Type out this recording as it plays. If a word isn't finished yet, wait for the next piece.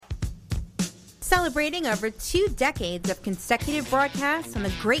Celebrating over 2 decades of consecutive broadcasts on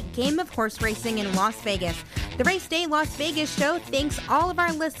the great game of horse racing in Las Vegas, the Race Day Las Vegas show thanks all of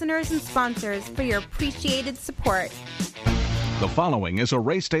our listeners and sponsors for your appreciated support. The following is a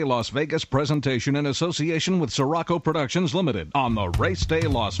Race Day Las Vegas presentation in association with Sirocco Productions Limited on the Race Day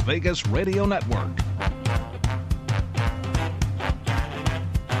Las Vegas Radio Network.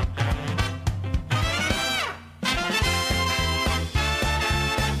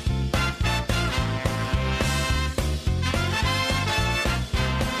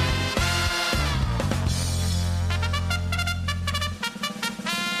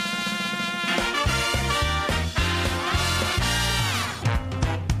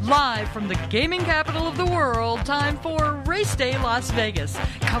 Live from the gaming capital of the world, time for Race Day Las Vegas,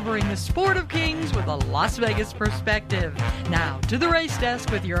 covering the sport of kings with a Las Vegas perspective. Now to the race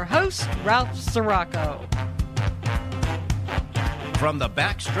desk with your host, Ralph Sirocco. From the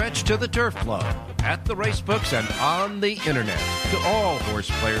backstretch to the turf club, at the racebooks and on the internet, to all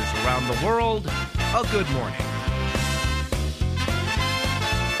horse players around the world, a good morning.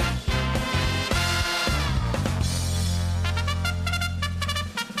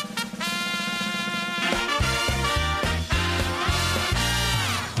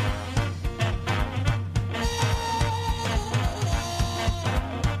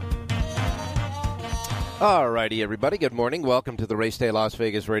 All righty, everybody. Good morning. Welcome to the Race Day Las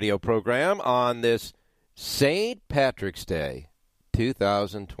Vegas radio program on this St. Patrick's Day,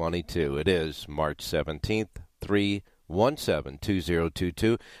 2022. It is March 17th,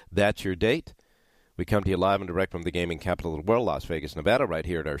 3/17/2022. That's your date. We come to you live and direct from the gaming capital of the world, Las Vegas, Nevada, right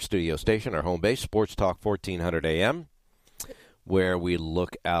here at our studio station, our home base, Sports Talk 1400 AM, where we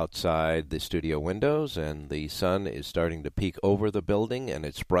look outside the studio windows, and the sun is starting to peek over the building, and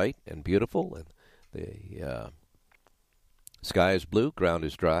it's bright and beautiful, and the sky is blue, ground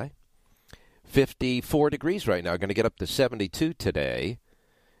is dry. 54 degrees right now. Going to get up to 72 today.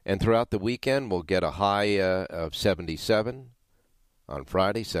 And throughout the weekend, we'll get a high of 77 on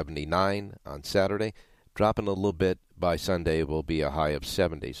Friday, 79 on Saturday. Dropping a little bit by Sunday will be a high of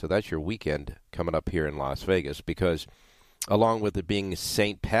 70. So that's your weekend coming up here in Las Vegas, because along with it being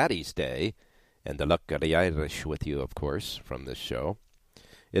St. Paddy's Day, and the luck of the Irish with you, of course, from this show,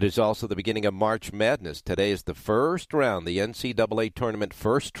 it is also the beginning of March Madness. Today is the first round, the NCAA tournament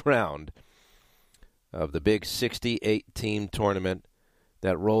first round of the big 68-team tournament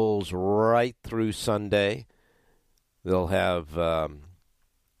that rolls right through Sunday. They'll have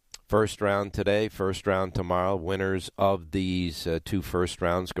first round today, first round tomorrow. Winners of these two first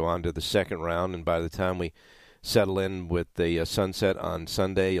rounds go on to the second round, and by the time we settle in with the sunset on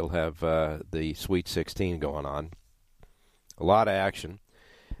Sunday, you'll have the Sweet 16 going on. A lot of action.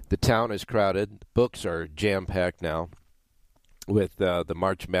 The town is crowded. Books are jam-packed now with the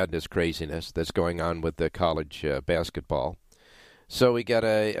March Madness craziness that's going on with the college basketball. So we got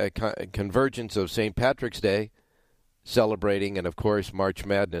a convergence of St. Patrick's Day celebrating, and, of course, March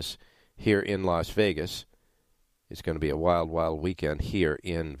Madness here in Las Vegas. It's going to be a wild, wild weekend here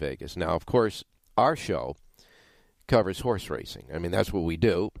in Vegas. Now, of course, our show covers horse racing. I mean, that's what we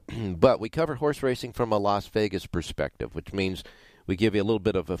do. But we cover horse racing from a Las Vegas perspective, which means we give you a little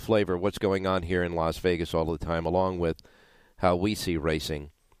bit of a flavor of what's going on here in Las Vegas all the time, along with how we see racing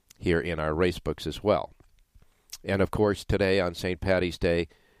here in our race books as well. And, of course, today on St. Paddy's Day,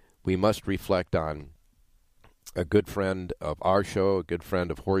 we must reflect on a good friend of our show, a good friend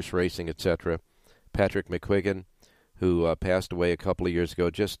of horse racing, etc., Patrick McQuiggan, who passed away a couple of years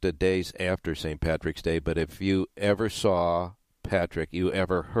ago, just days after St. Patrick's Day. But if you ever saw Patrick, you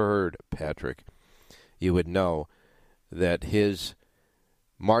ever heard Patrick, you would know that his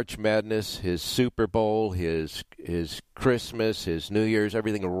March Madness, his Super Bowl, his Christmas, his New Year's,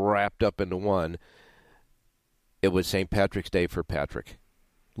 everything wrapped up into one, it was St. Patrick's Day for Patrick.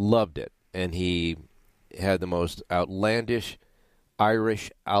 Loved it. And he had the most outlandish Irish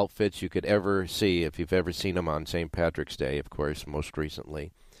outfits you could ever see, if you've ever seen him on St. Patrick's Day, of course, most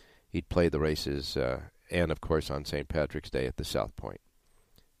recently. He'd play the races, and, of course, on St. Patrick's Day at the South Point.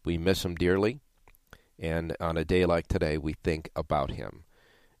 We miss him dearly. And on a day like today, we think about him.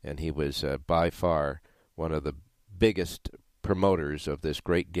 And he was by far one of the biggest promoters of this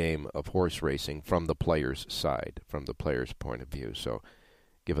great game of horse racing from the player's side, from the player's point of view. So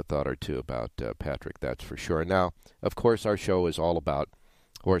give a thought or two about Patrick, that's for sure. Now, of course, our show is all about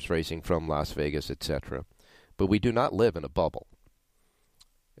horse racing from Las Vegas, etc. But we do not live in a bubble.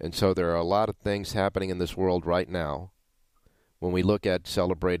 And so there are a lot of things happening in this world right now. When we look at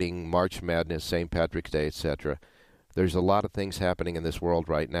celebrating March Madness, St. Patrick's Day, etc., there's a lot of things happening in this world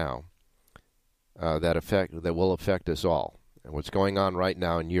right now that will affect us all. And what's going on right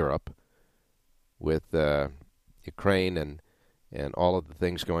now in Europe with Ukraine and all of the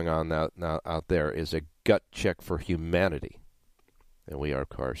things going on now out there is a gut check for humanity. And we are, of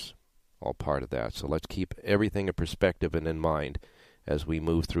course, all part of that. So let's keep everything in perspective and in mind as we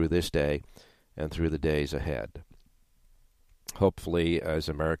move through this day and through the days ahead. Hopefully, as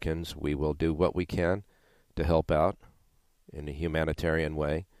Americans, we will do what we can to help out in a humanitarian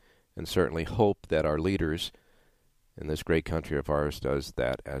way, and certainly hope that our leaders in this great country of ours does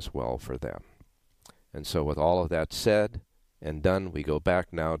that as well for them. And so with all of that said and done, we go back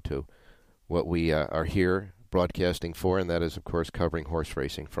now to what we are here broadcasting for, and that is, of course, covering horse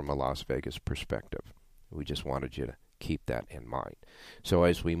racing from a Las Vegas perspective. We just wanted you to keep that in mind. So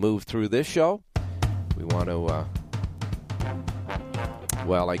as we move through this show, we want to,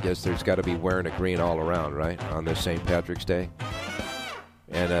 I guess there's got to be wearing a green all around, right, on this St. Patrick's Day.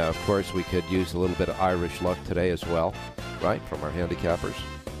 And, of course, we could use a little bit of Irish luck today as well, right, from our handicappers.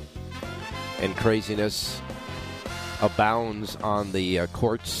 And craziness abounds on the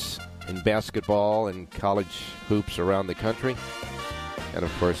courts in basketball and college hoops around the country. And,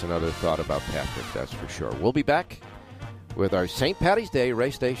 of course, another thought about Patrick, that's for sure. We'll be back with our St. Paddy's Day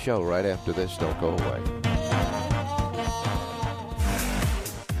Race Day show right after this. Don't go away.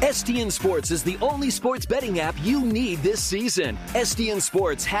 STN Sports is the only sports betting app you need this season. STN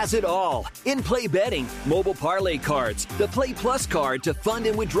Sports has it all. In-play betting, mobile parlay cards, the Play Plus card to fund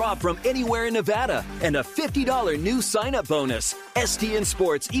and withdraw from anywhere in Nevada, and a $50 new sign-up bonus. STN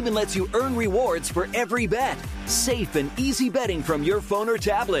Sports even lets you earn rewards for every bet. Safe and easy betting from your phone or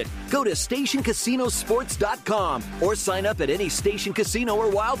tablet. Go to StationCasinoSports.com or sign up at any Station Casino or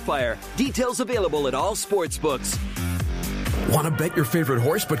Wildfire. Details available at all sportsbooks. Want to bet your favorite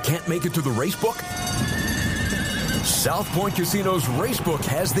horse but can't make it to the racebook? South Point Casino's Racebook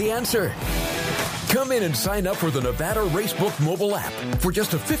has the answer. Come in and sign up for the Nevada Racebook mobile app. For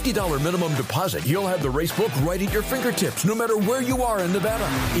just a $50 minimum deposit, you'll have the Racebook right at your fingertips, no matter where you are in Nevada.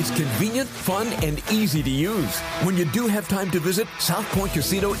 It's convenient, fun, and easy to use. When you do have time to visit, South Point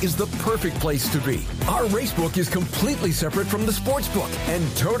Casino is the perfect place to be. Our Racebook is completely separate from the Sportsbook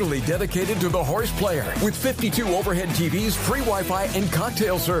and totally dedicated to the horse player. With 52 overhead TVs, free Wi-Fi, and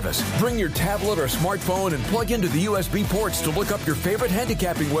cocktail service. Bring your tablet or smartphone and plug into the USB ports to look up your favorite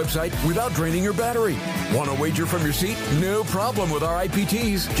handicapping website without draining your battery. Want to wager from your seat? No problem with our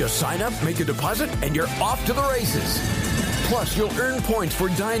IPTs. Just sign up, make a deposit, and you're off to the races. Plus, you'll earn points for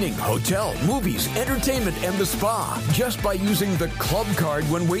dining, hotel, movies, entertainment, and the spa just by using the club card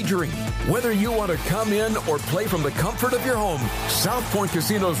when wagering. Whether you want to come in or play from the comfort of your home, South Point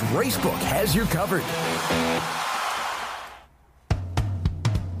Casino's Racebook has you covered.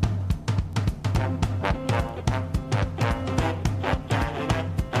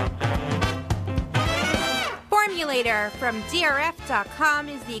 From DRF.com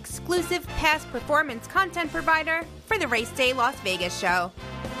is the exclusive past performance content provider for the Race Day Las Vegas show.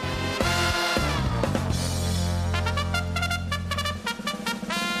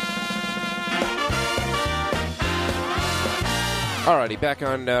 Alrighty, back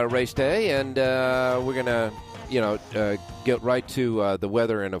on Race Day, and we're going to, get right to the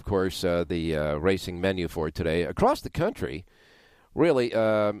weather and, of course, the racing menu for today. Across the country, really,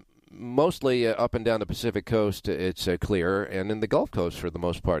 mostly up and down the Pacific Coast, it's clear, and in the Gulf Coast, for the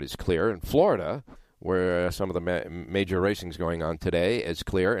most part, it's clear. In Florida, where some of the major racing's going on today, it's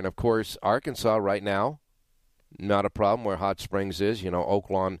clear. And, of course, Arkansas right now, not a problem where Hot Springs is.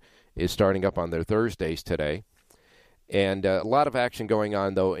 Oaklawn is starting up on their Thursdays today. And a lot of action going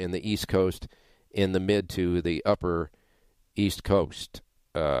on, though, in the East Coast, in the mid to the upper East Coast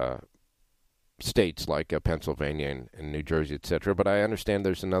states like Pennsylvania and New Jersey, etc. But I understand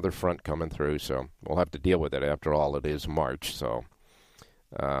there's another front coming through, so we'll have to deal with it. After all, it is March, so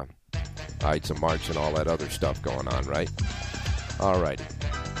Ides of March and all that other stuff going on, right? All righty.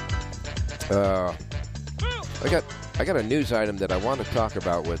 I got a news item that I want to talk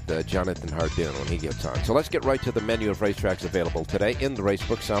about with Jonathan Hardoon when he gets on. So let's get right to the menu of racetracks available today in the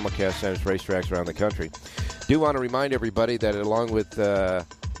Racebook. Simulcast centers racetracks around the country. Do want to remind everybody that along with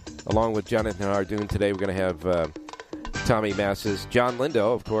Jonathan Hardoon today, we're going to have Tommy Masses, John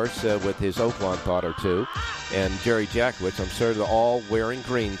Lindo, of course, with his Oaklawn thought or two, and Jerry Jackowitz. I'm sure they're all wearing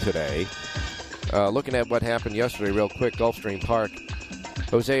green today. Looking at what happened yesterday real quick, Gulfstream Park,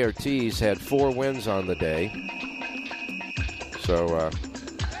 Jose Ortiz had 4 wins on the day. So,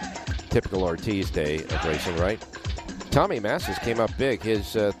 typical Ortiz day of racing, right? Tommy Masses came up big.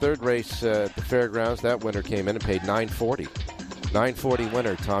 His third race at the Fairgrounds, that winner came in and paid $940. $940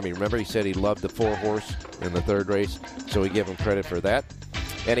 winner, Tommy. Remember, he said he loved the 4-horse in the third race, so we give him credit for that.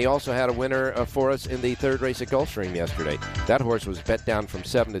 And he also had a winner for us in the third race at Gulfstream yesterday. That horse was bet down from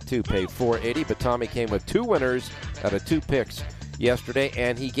 7-2, paid $480, but Tommy came with 2 winners out of 2 picks yesterday,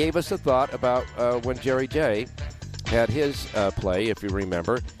 and he gave us a thought about when Jerry J had his play, if you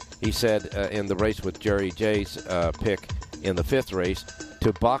remember. He said in the race with Jerry J's pick in the 5th race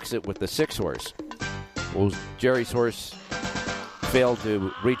to box it with the 6 horse. Well, Jerry's horse failed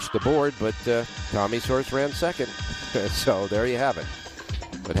to reach the board, but Tommy's horse ran second. So there you have it.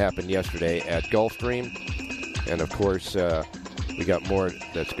 What happened yesterday at Gulfstream. And, of course, we got more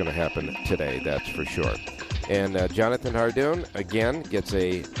that's going to happen today, that's for sure. And Jonathan Hardoon, again, gets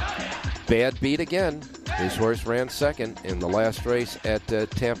a bad beat again. His horse ran second in the last race at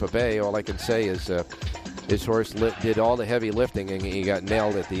Tampa Bay. All I can say is his horse did all the heavy lifting, and he got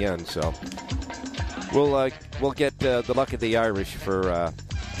nailed at the end. So we'll get the luck of the Irish for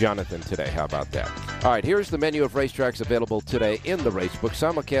Jonathan today. How about that? All right, here's the menu of racetracks available today in the Racebook.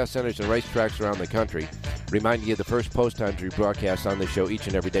 Simulcast centers and racetracks around the country. Reminding you the first post times we broadcast on the show each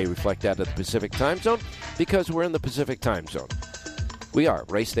and every day reflect that of the Pacific time zone because we're in the Pacific time zone. We are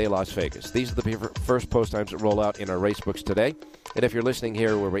Race Day Las Vegas. These are the first post times that roll out in our racebooks today. And if you're listening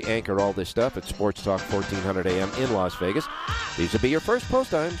here where we anchor all this stuff at Sports Talk 1400 AM in Las Vegas, these will be your first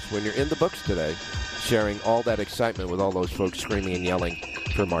post times when you're in the books today, sharing all that excitement with all those folks screaming and yelling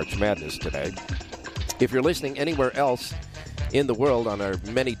for March Madness today. If you're listening anywhere else in the world on our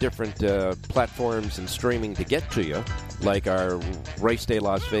many different platforms and streaming to get to you, like our Race Day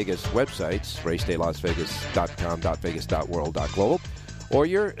Las Vegas websites, racedaylasvegas.com, .vegas.world.global, or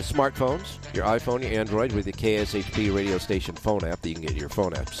your smartphones, your iPhone, your Android with the KSHP radio station phone app that you can get in your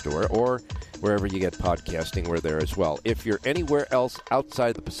phone app store, or wherever you get podcasting, we're there as well. If you're anywhere else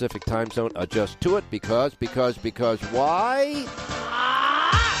outside the Pacific time zone, adjust to it because why?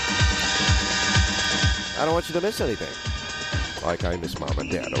 I don't want you to miss anything, like I miss Mom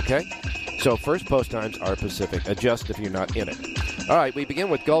and Dad, okay? So first post times are Pacific. Adjust if you're not in it. All right, we begin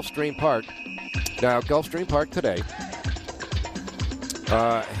with Gulfstream Park. Now, Gulfstream Park today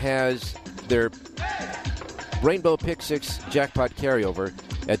has their Rainbow Pick 6 jackpot carryover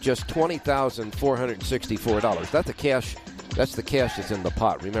at just $20,464. That's the cash that's in the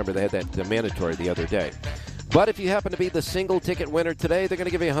pot. Remember, they had that mandatory the other day. But if you happen to be the single ticket winner today, they're going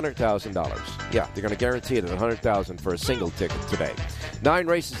to give you $100,000. Yeah, they're going to guarantee it at $100,000 for a single ticket today. 9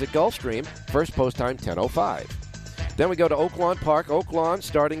 races at Gulfstream. First post time 10:05. Then we go to Oaklawn Park. Oaklawn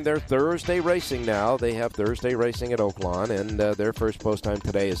starting their Thursday racing now. They have Thursday racing at Oaklawn, and their first post time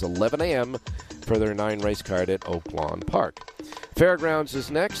today is 11 a.m. for their 9 race card at Oaklawn Park. Fairgrounds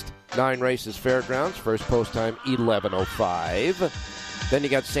is next. 9 races Fairgrounds. First post time 11:05. Then you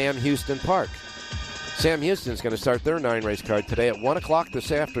got Sam Houston Park. Sam Houston's going to start their 9 race card today at 1 o'clock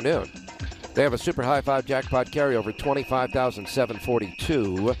this afternoon. They have a super high 5 jackpot carryover,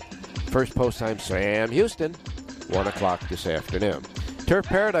 $25,742. First post time, Sam Houston, 1 o'clock this afternoon. Turf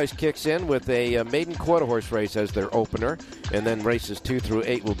Paradise kicks in with a maiden quarter horse race as their opener, and then races 2 through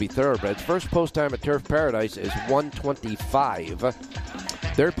 8 will be thoroughbreds. First post time at Turf Paradise is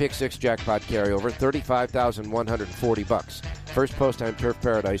 125. Their Pick 6 jackpot carryover, $35,140. First post time Turf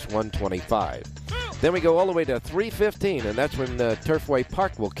Paradise, 125. Then we go all the way to 315, and that's when Turfway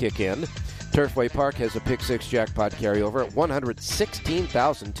Park will kick in. Turfway Park has a Pick 6 jackpot carryover at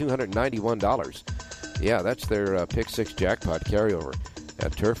 $116,291. Yeah, that's their Pick 6 jackpot carryover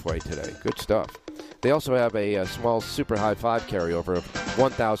at Turfway today. Good stuff. They also have a small super high 5 carryover of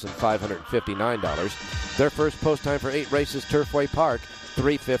 $1,559. Their first post time for 8 races, Turfway Park,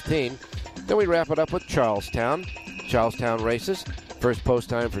 315. Then we wrap it up with Charlestown. Charlestown races. First post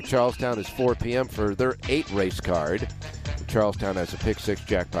time for Charlestown is 4 p.m. for their 8 race card. Charlestown has a Pick 6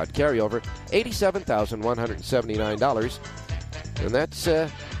 jackpot carryover, $87,179. And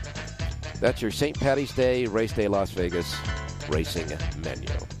that's your St. Paddy's Day, Race Day Las Vegas racing menu.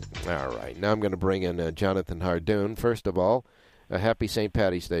 All right, now I'm going to bring in Jonathan Hardoon. First of all, a happy St.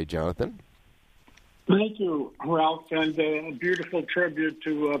 Paddy's Day, Jonathan. Thank you, Ralph, and a beautiful tribute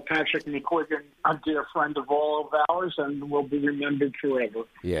to Patrick McQuiggan, a dear friend of all of ours, and will be remembered forever.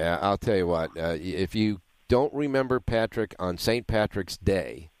 Yeah, I'll tell you what, if you don't remember Patrick on St. Patrick's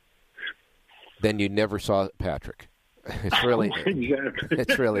Day, then you never saw Patrick. It's really exactly.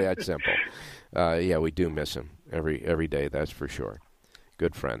 It's really that simple. Yeah, we do miss him every day, that's for sure.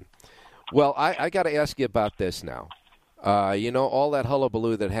 Good friend. Well, I got to ask you about this now. All that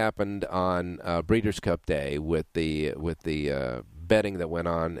hullabaloo that happened on Breeders' Cup Day with the betting that went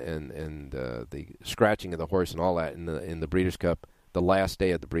on and the scratching of the horse and all that in the Breeders' Cup, the last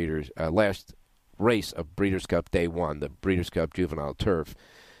day of the last race of Breeders' Cup Day 1, the Breeders' Cup Juvenile Turf,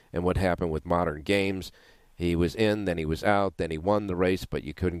 and what happened with Modern Games. He was in, then he was out, then he won the race, but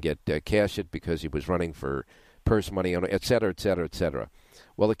you couldn't get cash it because he was running for purse money, et cetera, et cetera, et cetera.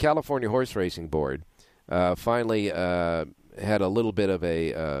 Well, the California Horse Racing Board finally had a little bit of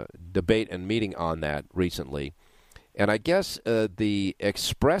a debate and meeting on that recently. And I guess the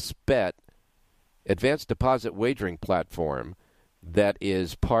ExpressBet advanced deposit wagering platform that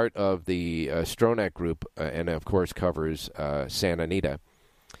is part of the Stronach Group and, of course, covers Santa Anita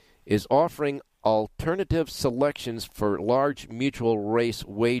is offering alternative selections for large mutual race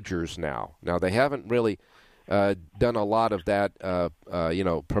wagers now. Now, they haven't really done a lot of that,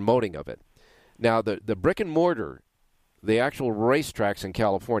 promoting of it. Now, the brick and mortar, the actual racetracks in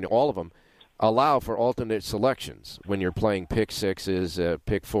California, all of them, allow for alternate selections when you're playing pick sixes,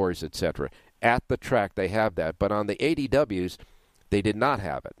 pick fours, etc. At the track, they have that. But on the ADWs, they did not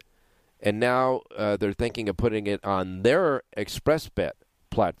have it. And now they're thinking of putting it on their ExpressBet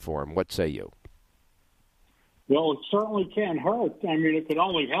platform. What say you? Well, it certainly can't hurt. I mean, it could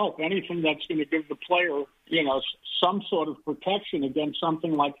only help. Anything that's going to give the player, some sort of protection against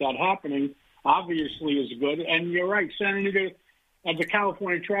something like that happening, obviously is good. And you're right, Santa Anita and the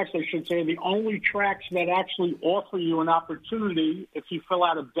California tracks, I should say, are the only tracks that actually offer you an opportunity if you fill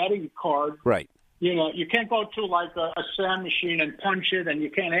out a betting card. Right. You can't go to like a SAM machine and punch it, and you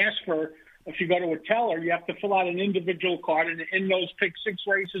can't ask for. If you go to a teller, you have to fill out an individual card, and in those pick six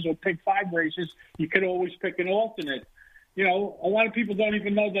races or pick five races, you could always pick an alternate. A lot of people don't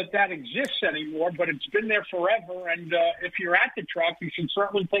even know that exists anymore, but it's been there forever. And if you're at the track, you should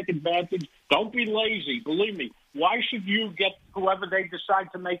certainly take advantage. Don't be lazy. Believe me. Why should you get whoever they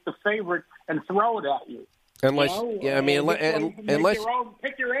decide to make the favorite and throw it at you? Unless,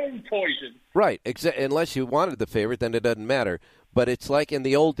 pick your own poison. Right. Unless you wanted the favorite, then it doesn't matter. But it's like in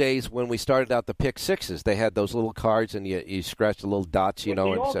the old days when we started out the pick sixes. They had those little cards, and you scratched the little dots, With the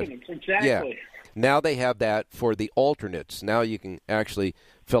alternates, exactly. Yeah. Now they have that for the alternates. Now you can actually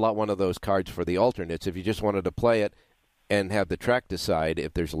fill out one of those cards for the alternates. If you just wanted to play it and have the track decide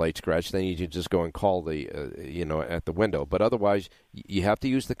if there's a late scratch, then you can just go and call the, at the window. But otherwise, you have to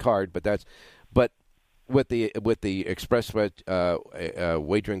use the card. But with the ExpressBet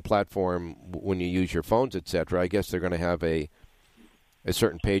wagering platform, when you use your phones, etc., I guess they're going to have a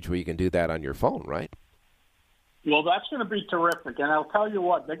certain page where you can do that on your phone, right? Well, that's going to be terrific. And I'll tell you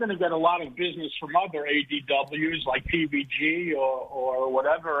what, they're going to get a lot of business from other ADWs like TVG or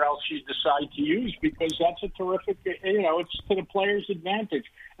whatever else you decide to use, because that's a terrific, it's to the player's advantage.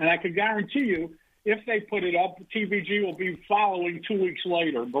 And I can guarantee you, if they put it up, TVG will be following 2 weeks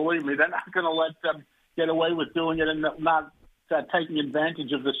later. Believe me, they're not going to let them get away with doing it and not taking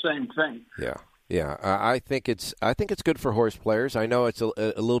advantage of the same thing. Yeah. Yeah, I think it's good for horse players. I know it's a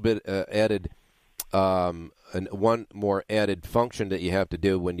little bit added, and one more added function that you have to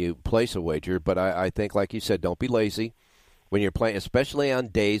do when you place a wager. But I think, like you said, don't be lazy when you're playing, especially on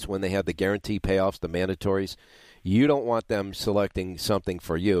days when they have the guarantee payoffs, the mandatories. You don't want them selecting something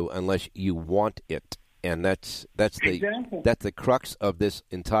for you unless you want it, and that's the crux of this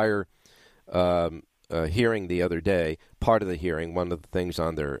entire hearing the other day. Part of the hearing, one of the things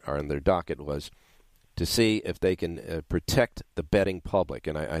on their docket was to see if they can protect the betting public,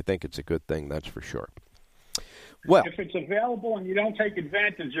 and I think it's a good thing, that's for sure. Well, if it's available and you don't take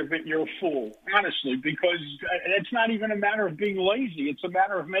advantage of it, you're a fool, honestly, because it's not even a matter of being lazy. It's a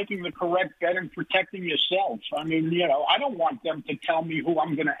matter of making the correct bet and protecting yourself. I mean, I don't want them to tell me who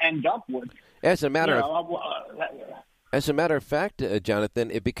I'm going to end up with. As a matter of fact,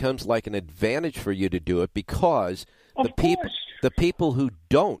 Jonathan, it becomes like an advantage for you to do it because the people who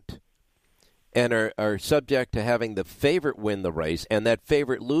don't and are subject to having the favorite win the race, and that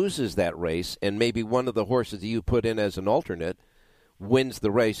favorite loses that race, and maybe one of the horses that you put in as an alternate wins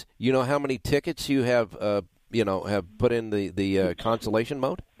the race. You know how many tickets you have put in the consolation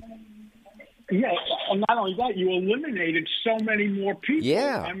mode? Yeah, and not only that, you eliminated so many more people.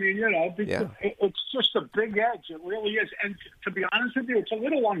 Yeah. I mean, it's just a big edge. It really is. And to be honest with you, it's a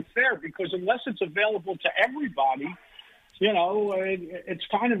little unfair because unless it's available to everybody, it's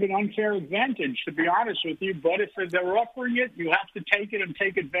kind of an unfair advantage, to be honest with you. But if they're offering it, you have to take it and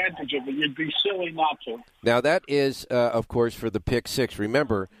take advantage of it. You'd be silly not to. Now, that is, of course, for the pick six.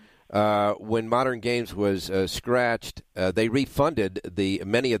 Remember, when Modern Games was scratched, they refunded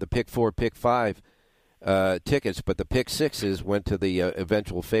many of the pick four, pick five tickets, but the pick sixes went to the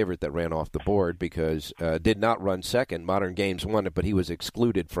eventual favorite that ran off the board because did not run second. Modern Games won it, but he was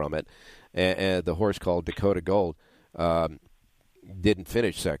excluded from it. And the horse called Dakota Gold didn't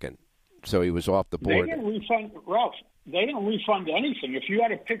finish second, so he was off the board. They didn't refund, Ralph. They didn't refund anything. If you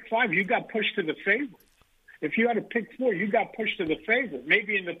had a pick five, you got pushed to the favorite. if you had a pick 4, you got pushed to the favorite.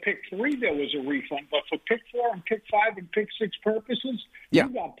 Maybe in the pick 3 there was a refund, but for pick 4 and pick 5 and pick 6 purposes, you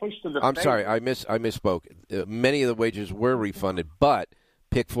got pushed to the favorite. I'm sorry, I misspoke. Many of the wagers were refunded, but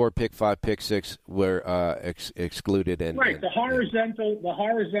pick 4, pick 5, pick 6 were excluded. The horizontal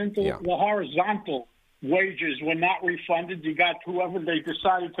wages were not refunded. You got whoever they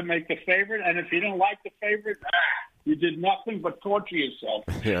decided to make the favorite, and if you didn't like the favorite, you did nothing but torture yourself.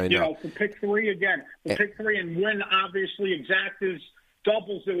 Yeah, I know. For pick 3 again, pick 3 and win, obviously exactas,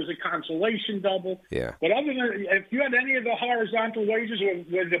 doubles. There was a consolation double. Yeah. But other than if you had any of the horizontal wages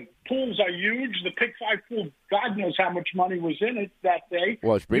where the pools are huge, the pick 5 pool, God knows how much money was in it that day.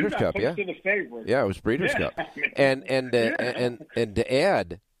 Well, it's Breeders' Cup, to the favorite. Yeah, it was Breeders' Cup, and to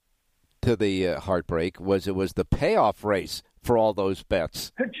add to the heartbreak it was the payoff race for all those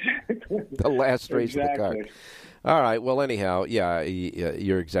bets. Exactly. The last race of the card. All right. Well, anyhow,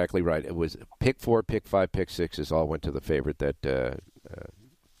 you're exactly right. It was pick 4, pick 5, pick 6 all went to the favorite that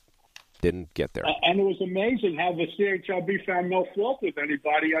didn't get there. And it was amazing how the CHLB found no fault with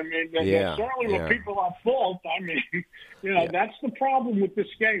anybody. I mean, there certainly were people at fault. I mean, that's the problem with this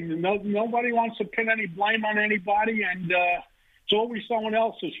game. Nobody wants to pin any blame on anybody, and it's always someone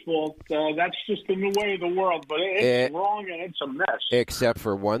else's fault. That's just the new way of the world. But it's wrong, and it's a mess. Except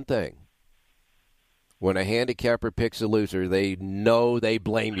for one thing. When a handicapper picks a loser, they know they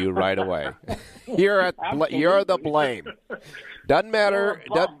blame you right away. You're the blame. Doesn't matter.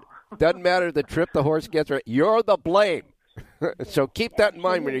 Doesn't matter the trip the horse gets. Right. You're the blame. So keep that in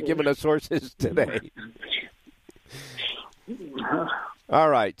mind when you're giving us horses today.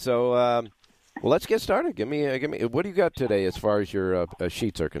 All right. So well, let's get started. Give me. What do you got today as far as your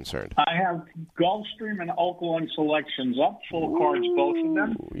sheets are concerned? I have Gulfstream and Oaklawn selections up, full cards, both of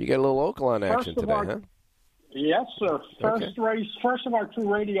them. You got a little Oaklawn action today, huh? Yes, sir. First of our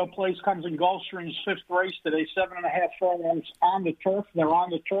 2 radio plays comes in Gulfstream's 5th race today, 7.5 furlongs on the turf. They're on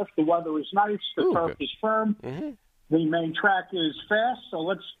the turf. The weather is nice. The turf is firm. Mm-hmm. The main track is fast, so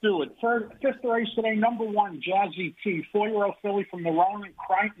let's do it. 5th race today, number 1, Jazzy T, 4-year-old filly from the Ronan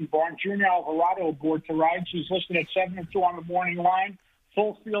Crichton barn, Junior Alvarado aboard to ride. She's listed at 7-2 on the morning line.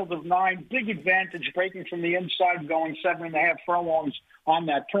 Full field of 9, big advantage, breaking from the inside, going 7.5 furlongs on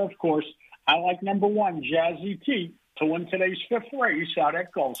that turf course. I like number 1, Jazzy T, to win today's 5th race out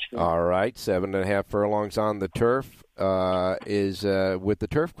at Gulfstream. All right, 7.5 furlongs on the turf is with the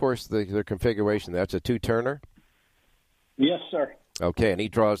turf course, the configuration. That's a 2-turner. Yes, sir. Okay, and he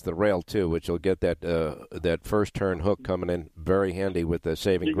draws the rail too, which will get that first turn hook coming in very handy with the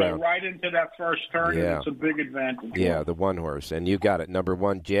saving ground. You go right into that first turn, and it's a big advantage. Yeah, the 1 horse, and you got it. Number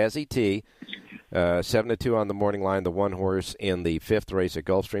 1, Jazzy T. 7-2 on the morning line, the 1 horse in the 5th race at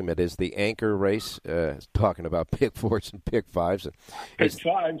Gulfstream. It is the anchor race, talking about pick 4s and pick 5s. Pick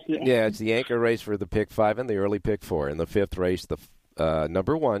 5s, yeah. Yeah, it's the anchor race for the pick 5 and the early pick 4. In the 5th race, the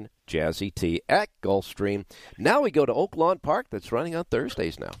number 1, Jazzy T at Gulfstream. Now we go to Oaklawn Park. That's running on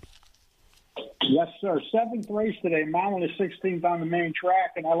Thursdays now. Yes, sir. 7th race today. Mile is 16th on the main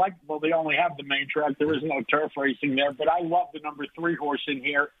track, and they only have the main track. There is no turf racing there, but I love the number 3 horse in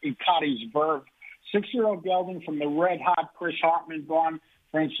here, Icati's Verve. 6-year-old gelding from the red-hot Chris Hartman barn,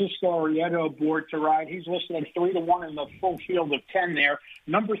 Francisco Arrieta aboard to ride. He's listed at 3-1 in the full field of 10 there.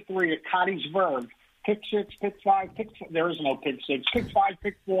 Number 3, Icati's Verve. Pick 6, pick 5, there is no pick 6. Pick 5,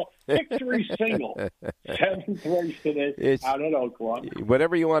 pick 4, pick 3 single. 7th race today out at Oaklawn.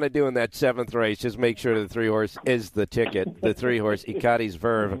 Whatever you want to do in that 7th race, just make sure the 3 horse is the ticket. The 3 horse, Icati's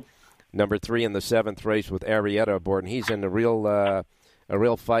Verve, number 3 in the 7th race with Arrieta aboard. And he's in a real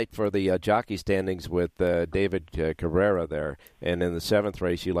fight for the jockey standings with David Carrera there. And in the 7th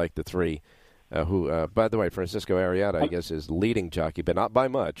race, you like the 3. Who, by the way, Francisco Arrieta, I guess, is leading jockey, but not by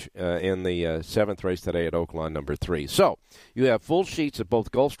much, in the 7th race today at Oaklawn, number 3. So you have full sheets at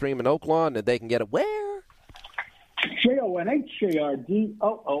both Gulfstream and Oaklawn, and they can get it where?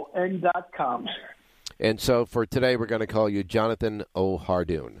 JONHJRDOON.com. And so for today, we're going to call you Jonathan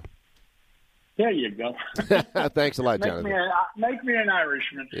O'Hardoon. There you go. Thanks a lot, Jonathan. Make me an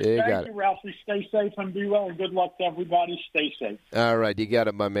Irishman. Thank you, Ralphie. Stay safe and be well, and good luck to everybody. Stay safe. All right, you got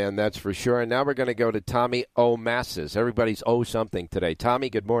it, my man. That's for sure. And now we're going to go to Tommy O'Masses. Everybody's O something today.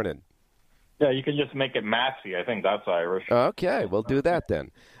 Tommy, good morning. Yeah, you can just make it Massey. I think that's Irish. Okay, we'll do that then.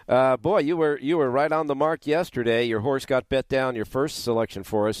 Boy, you were right on the mark yesterday. Your horse got bet down. Your first selection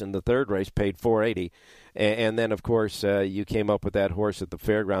for us in the 3rd race paid $480. And then, of course, you came up with that horse at the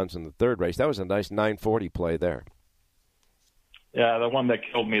fairgrounds in the 3rd race. That was a nice 940 play there. Yeah, the one that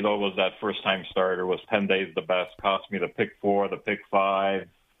killed me, though, was that first-time starter. Was 10 Days the Best. Cost me the pick 4, the pick 5.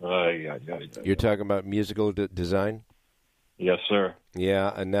 You're talking about musical design? Yes, sir.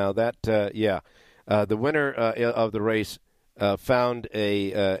 Yeah, and now that, The winner of the race found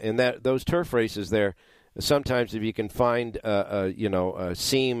in those turf races there. Sometimes if you can find a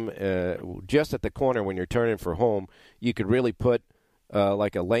seam just at the corner when you're turning for home, you could really put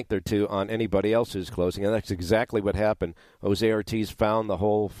like a length or two on anybody else who's closing, and that's exactly what happened. Jose Ortiz found the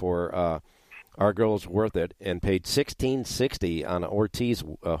hole for Our Girl's Worth It and paid $16.60 on an Ortiz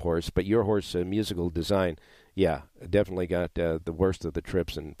horse, but your horse, Musical Design, definitely got the worst of the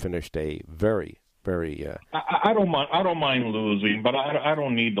trips and finished a very, very. I don't mind losing, but I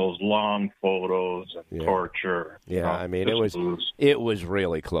don't need those long photos and torture. Yeah, I mean it was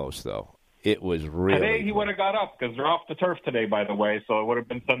really close though. It was really. Today he would have got up because they're off the turf today, by the way. So it would have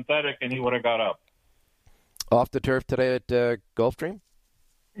been synthetic, and he would have got up. Off the turf today at Gulfstream?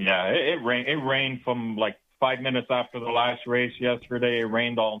 Yeah, it rained. It rained from like 5 minutes after the last race yesterday. It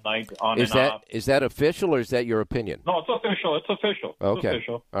rained all night on and off. Is that official or is that your opinion? No, it's official. It's official. Okay. It's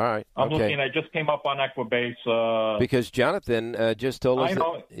official. All right. I'm looking. I just came up on Equibase. Because Jonathan just told us. I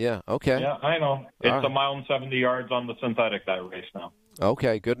know. Yeah. Okay. Yeah, I know. It's a mile and 70 yards on the synthetic that race now.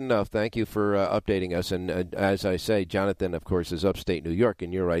 Okay, good enough. Thank you for updating us. And as I say, Jonathan, of course, is upstate New York,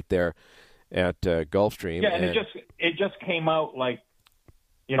 and you're right there at Gulfstream. Yeah, and it just came out like,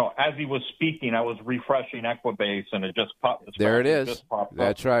 as he was speaking, I was refreshing Equibase, and it just popped. There it is.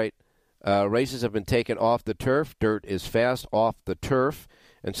 That's right. Races have been taken off the turf. Dirt is fast off the turf.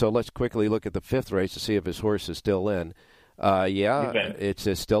 And so let's quickly look at the fifth race to see if his horse is still in.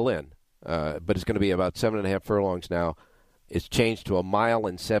 It's still in. But it's going to be about 7.5 furlongs now. It's changed to 1 mile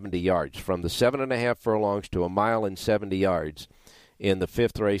and 70 yards. From the 7.5 furlongs to 1 mile and 70 yards in the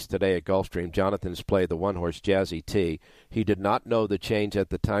fifth race today at Gulfstream. Jonathan's played the one-horse Jazzy T. He did not know the change at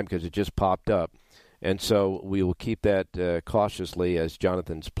the time because it just popped up. And so we will keep that cautiously as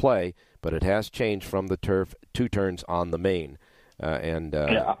Jonathan's play, but it has changed from the turf 2 turns on the main. I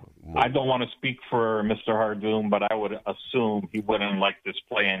don't want to speak for Mr. Hardoon, but I would assume he wouldn't like this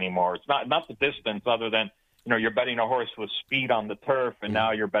play anymore. It's not the distance other than, you're betting a horse with speed on the turf, and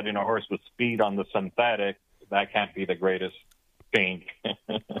now you're betting a horse with speed on the synthetic. That can't be the greatest change.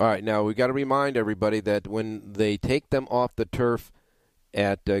 All right, now we've got to remind everybody that when they take them off the turf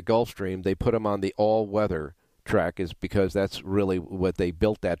at Gulfstream, they put them on the all-weather track is because that's really what they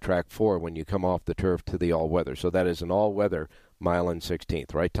built that track for when you come off the turf to the all-weather. So that is an all-weather mile and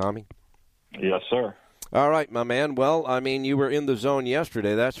 16th, right, Tommy? Yes, sir. All right, my man. Well, I mean, you were in the zone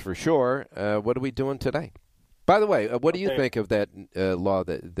yesterday, that's for sure. What are we doing today? By the way, what do you think of that law,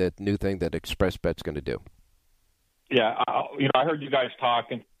 that new thing that ExpressBet's going to do? Yeah, I heard you guys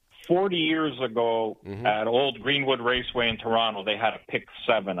talking. 40 years ago at Old Greenwood Raceway in Toronto, they had a pick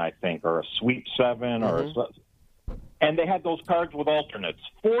 7, I think, or a sweep 7, and they had those cards with alternates.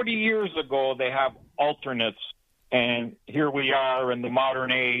 40 years ago, they have alternates, and here we are in the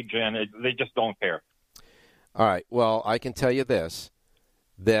modern age, and they just don't care. All right. Well, I can tell you this,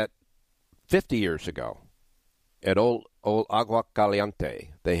 that 50 years ago, at old Agua Caliente,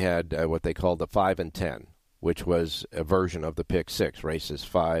 they had what they called the 5 and 10, which was a version of the pick 6, races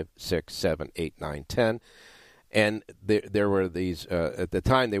 5, 6, 7, 8, 9, 10. And there were these, at the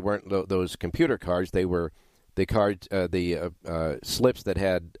time, they weren't those computer cards. They were the cards, the slips that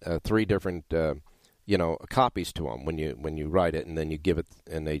had 3 different, copies to them when you write it, and then you give it,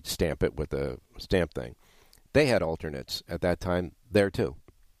 and they stamp it with a stamp thing. They had alternates at that time there, too.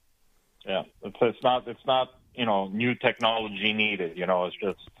 Yeah, it's not new technology needed.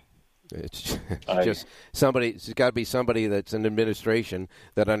 It's just somebody. It's got to be somebody that's in administration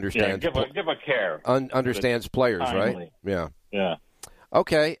that understands. Yeah, give a care. Understands players, timely. Right? Yeah.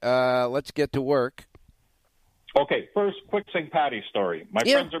 Okay, let's get to work. Okay, first, quick St. Patty's story. My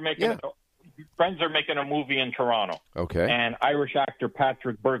friends are making a movie in Toronto. Okay. And Irish actor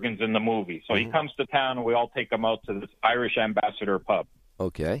Patrick Bergen's in the movie, so he comes to town, and we all take him out to this Irish Ambassador pub.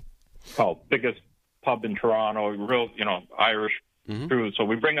 Okay. Called biggest pub in Toronto, real, Irish crew. So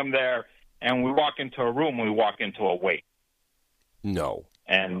we bring them there, and we walk into a room. We walk into a wake. No.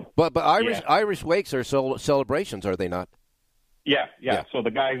 And but Irish wakes are celebrations, are they not? Yeah. So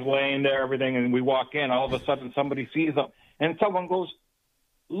the guy's laying there, everything, and we walk in. All of a sudden, somebody sees him, and someone goes,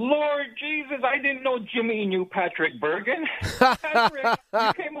 "Lord Jesus, I didn't know Jimmy knew Patrick Bergen. Patrick,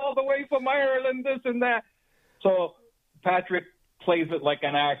 you came all the way from Ireland, this and that." So Patrick plays it like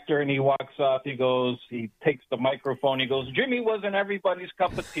an actor, and he walks up. He takes the microphone. He goes, "Jimmy wasn't everybody's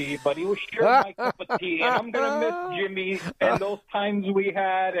cup of tea, but he was sure my cup of tea, and I'm going to miss Jimmy and those times we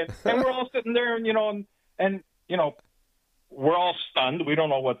had." And we're all sitting there, and we're all stunned. We don't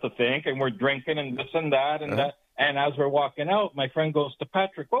know what to think, and we're drinking and this and that and that. And as we're walking out, my friend goes to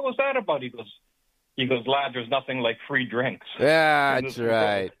Patrick, "What was that about?" He goes, He goes, lad, there's nothing like free drinks. Yeah, that's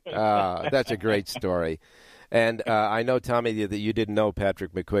right. That's a great story. And I know, Tommy, that you didn't know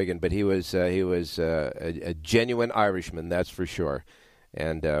Patrick McQuiggan, but he was a genuine Irishman, that's for sure.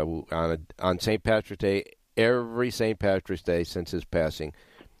 And on St. Patrick's Day, every St. Patrick's Day since his passing,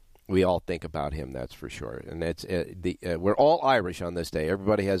 we all think about him, that's for sure. And it's we're all Irish on this day.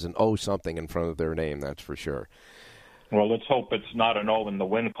 Everybody has an O something in front of their name, that's for sure. Well, let's hope it's not an O in the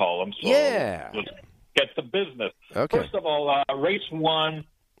win column. So yeah. Let's get to business. Okay. First of all, race 1,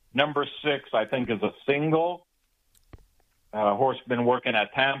 number 6, I think, is a single. Horse been working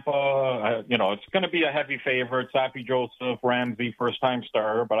at Tampa. It's going to be a heavy favorite. Sappy Joseph, Ramsey, first-time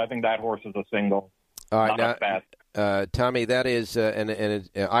starter, but I think that horse is a single. All right, not bad. Tommy, that is, and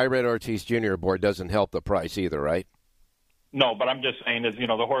Irad Ortiz Jr. aboard doesn't help the price either, right? No, but I'm just saying is, the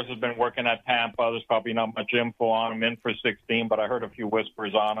horse has been working at Tampa. There's probably not much info on him, in for 16, but I heard a few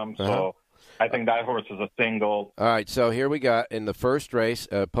whispers on him, so I think that horse is a single. All right, so here we got in the first race,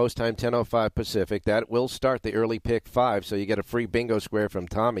 post time 10:05 Pacific. That will start the early pick 5, so you get a free bingo square from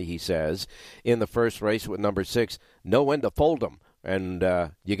Tommy, he says, in the first race with number 6. Know when to fold them, and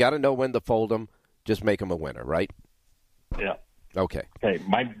you got to know when to fold them. Just make them a winner, right? Yeah. Okay.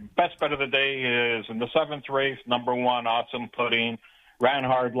 My best bet of the day is in the 7th race, number 1, Awesome Pudding. Ran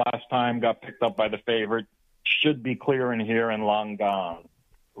hard last time, got picked up by the favorite. Should be clear in here and long gone.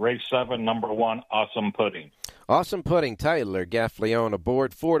 Race 7, number 1, Awesome Pudding. Awesome Pudding, Tyler Gaffleone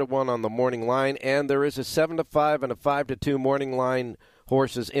aboard, 4-1 on the morning line, and there is a 7-5 and a 5-2 morning line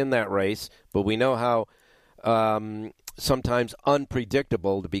horses in that race. But we know how sometimes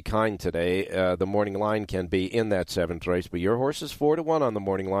unpredictable, to be kind today, the morning line can be in that 7th race. But your horse is 4-1 on the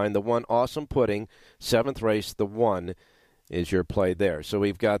morning line. The 1, Awesome Pudding, 7th race, the 1 is your play there. So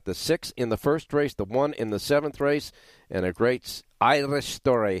we've got the 6 in the first race, the 1 in the 7th race, and a great Irish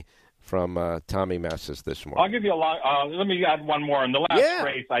story from Tommy Massis this morning. I'll give you a lot. Let me add one more. In the last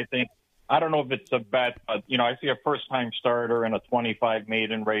race, I don't know if it's a bet, but, I see a first-time starter in a 25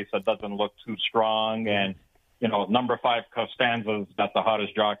 maiden race that doesn't look too strong, and number 5, Costanza's got the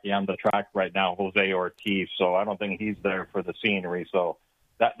hottest jockey on the track right now, Jose Ortiz. So I don't think he's there for the scenery. So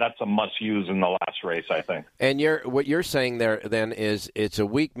that's a must-use in the last race, I think. And what you're saying there then is it's a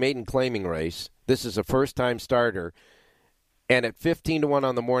weak maiden claiming race. This is a first-time starter. And at 15-1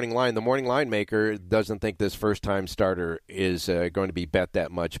 on the morning line maker doesn't think this first-time starter is going to be bet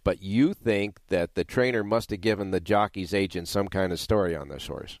that much. But you think that the trainer must have given the jockey's agent some kind of story on this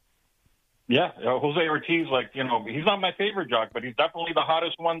horse. Yeah, Jose Ortiz, he's not my favorite jock, but he's definitely the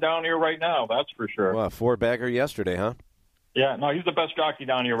hottest one down here right now. That's for sure. Well, 4-bagger yesterday, huh? Yeah, no, he's the best jockey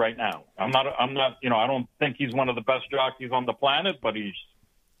down here right now. I'm not. I don't think he's one of the best jockeys on the planet, but he's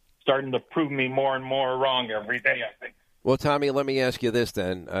starting to prove me more and more wrong every day, I think. Well, Tommy, let me ask you this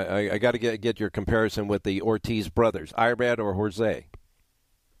then. I got to get your comparison with the Ortiz brothers, Irad or Jose?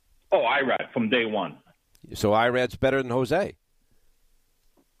 Oh, Irad from day one. So Irad's better than Jose?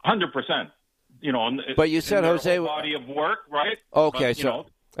 100%. But you said Jose body of work, right? Okay, but,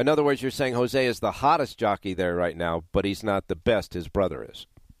 in other words, you're saying Jose is the hottest jockey there right now, but he's not the best his brother is.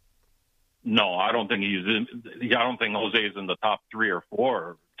 No, I don't think I don't think Jose is in the top 3 or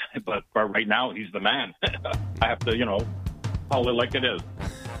 4. But right now, he's the man. I have to, call it like it is.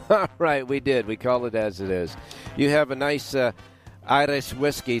 All right, we did. We call it as it is. You have a nice Irish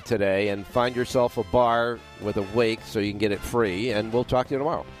whiskey today, and find yourself a bar with a wake so you can get it free, and we'll talk to you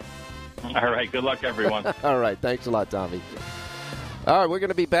tomorrow. All right, good luck, everyone. All right, thanks a lot, Tommy. All right, we're going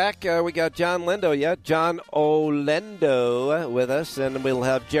to be back. We got John Olendo with us, and we'll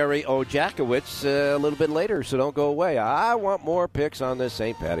have Jerry Ojakowicz a little bit later, so don't go away. I want more picks on this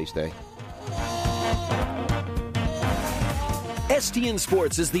St. Paddy's Day. STN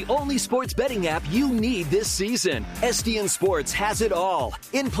Sports is the only sports betting app you need this season. STN Sports has it all.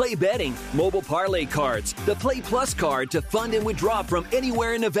 In-play betting, mobile parlay cards, the Play Plus card to fund and withdraw from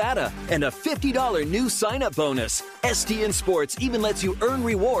anywhere in Nevada, and a $50 new sign-up bonus. STN Sports even lets you earn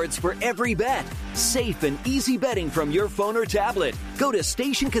rewards for every bet. Safe and easy betting from your phone or tablet. Go to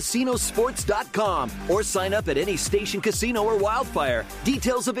StationCasinoSports.com or sign up at any Station Casino or Wildfire.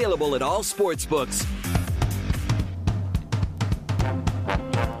 Details available at all sportsbooks.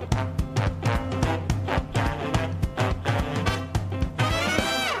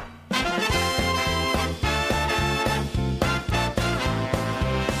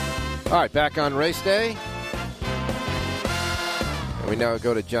 All right, back on race day. And we now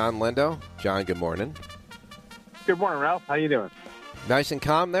go to John Lendo. John, good morning. Good morning, Ralph. How you doing? Nice and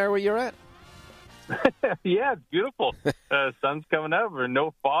calm there where you're at? Yeah, it's beautiful. Sun's coming up, or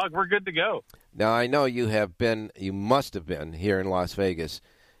no fog. We're good to go. Now, I know you must have been here in Las Vegas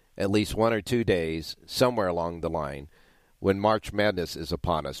at least 1 or 2 days somewhere along the line when March Madness is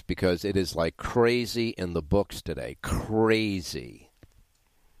upon us, because it is like crazy in the books today. Crazy.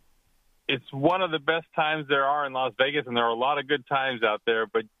 It's one of the best times there are in Las Vegas, and there are a lot of good times out there.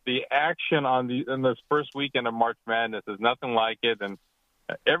 But the action in this first weekend of March Madness is nothing like it, and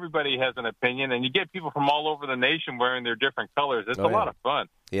everybody has an opinion. And you get people from all over the nation wearing their different colors. It's a lot of fun.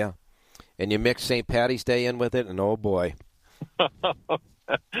 Yeah, and you mix St. Patty's Day in with it, and oh boy.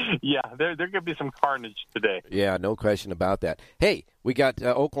 Yeah, there could be some carnage today. Yeah, no question about that. Hey, we got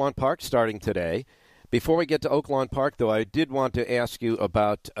Oaklawn Park starting today. Before we get to Oaklawn Park, though, I did want to ask you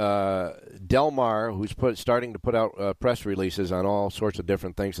about Del Mar, who's starting to put out press releases on all sorts of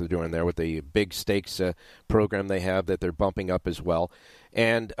different things they're doing there with the big stakes program they have that they're bumping up as well.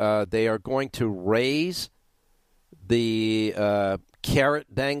 And they are going to raise the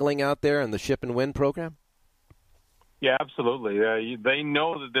carrot dangling out there in the Ship and Win program? Yeah, absolutely. They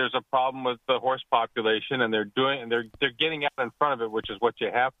know that there's a problem with the horse population, and they're getting out in front of it, which is what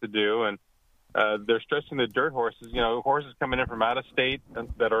you have to do. And they're stressing the dirt horses. You know, horses coming in from out of state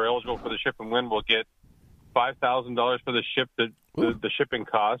that are eligible for the Ship and Win will get $5,000 for the shipping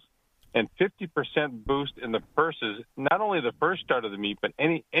costs, and 50% boost in the purses. Not only the first start of the meet, but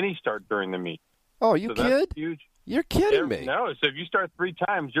any start during the meet. Oh, you kid? That's huge. You're kidding me. No, so if you start 3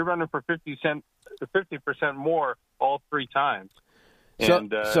 times, you're running for 50% more all 3 times.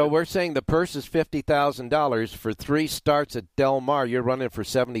 So we're saying the purse is $50,000 for 3 starts at Del Mar. You're running for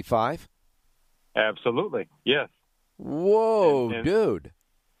 $75,000? Absolutely, yes. Whoa, dude.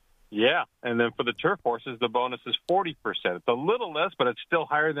 Yeah, and then for the turf horses, the bonus is 40%. It's a little less, but it's still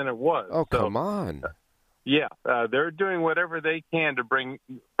higher than it was. Oh, come on. Yeah, they're doing whatever they can to bring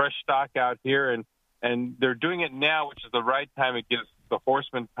fresh stock out here, and they're doing it now, which is the right time. It gives the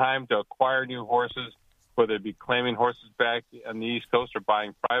horsemen time to acquire new horses, whether it be claiming horses back on the East Coast or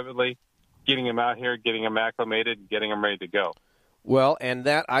buying privately, getting them out here, getting them acclimated, and getting them ready to go. Well, and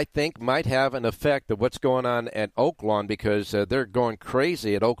that, I think, might have an effect of what's going on at Oaklawn, because they're going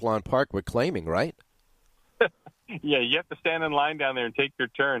crazy at Oaklawn Park with claiming, right? Yeah, you have to stand in line down there and take your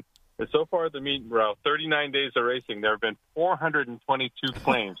turn. And so far at the meet, 39 days of racing, there have been 422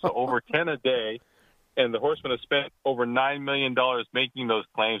 claims, so over 10 a day, and the horsemen have spent over $9 million making those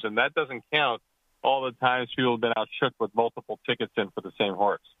claims, and that doesn't count all the times people have been out shook with multiple tickets in for the same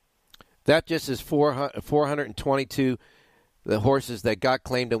horse. That just is 422 the horses that got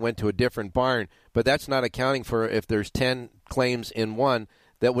claimed and went to a different barn, but that's not accounting for if there's 10 claims in one,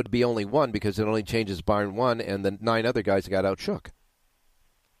 that would be only 1 because it only changes barn 1, and the 9 other guys got out shook.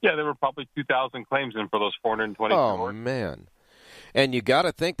 Yeah, there were probably 2,000 claims in for those 422 horses. Man. And you got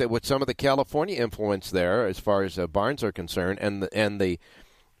to think that with some of the California influence there, as far as barns are concerned, and the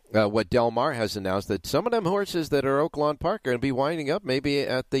what Del Mar has announced, that some of them horses that are Oaklawn Park are going to be winding up maybe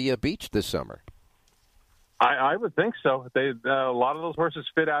at the beach this summer. I would think so. A lot of those horses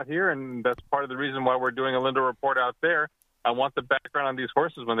fit out here, and that's part of the reason why we're doing a Linda report out there. I want the background on these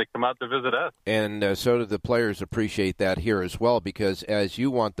horses when they come out to visit us. And so do the players appreciate that here as well, because as you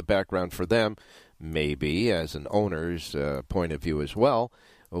want the background for them, maybe as an owner's point of view as well,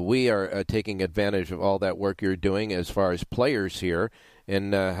 we are taking advantage of all that work you're doing as far as players here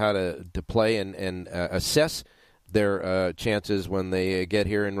and how to play and assess their chances when they get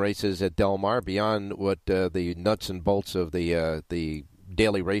here in races at Del Mar, beyond what the nuts and bolts of the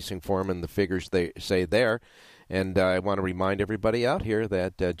daily racing form and the figures they say there. And I want to remind everybody out here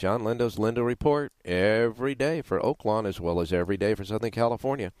that John Lindo's Lindo Report every day for Oaklawn, as well as every day for Southern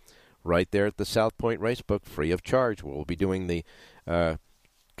California, right there at the South Point Racebook, free of charge. We'll be doing the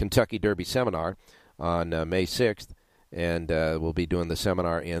Kentucky Derby seminar on May 6th, and we'll be doing the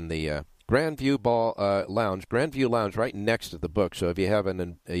seminar in the Grandview Lounge. Grandview Lounge right next to the book. So if you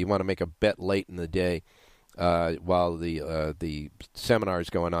you want to make a bet late in the day while the seminar is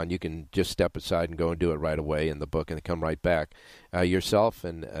going on, you can just step aside and go and do it right away in the book and come right back. Yourself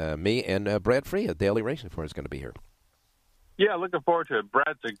and me and Brad Free at Daily Racing Form is going to be here. Yeah, looking forward to it.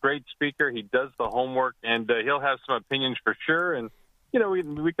 Brad's a great speaker. He does the homework, and he'll have some opinions for sure. And you know,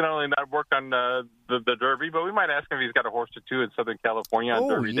 we can only not work on the Derby, but we might ask him if he's got a horse or two in Southern California on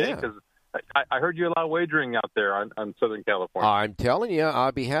Derby Day, because I heard you allow wagering out there on Southern California. I'm telling you,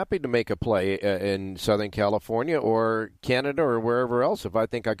 I'd be happy to make a play in Southern California or Canada or wherever else if I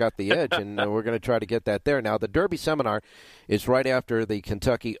think I got the edge, and we're going to try to get that there. Now, the Derby seminar is right after the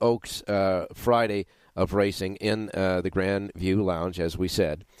Kentucky Oaks Friday of racing in the Grandview Lounge, as we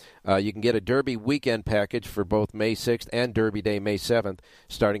said. You can get a Derby weekend package for both May 6th and Derby Day, May 7th,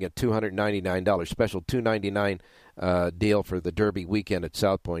 starting at $299. Special $299 deal for the Derby weekend at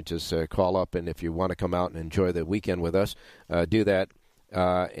South Point. Just call up, and if you want to come out and enjoy the weekend with us, do that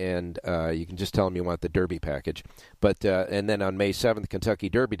and you can just tell them you want the Derby package. But and then on May 7th, Kentucky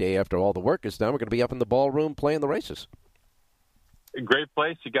Derby Day, after all the work is done, we're going to be up in the ballroom playing the races. A great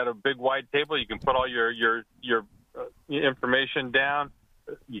place. You got a big wide table. You can put all your information down.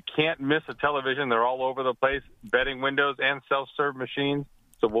 You can't miss a television. They're all over the place. Betting windows and self-serve machines.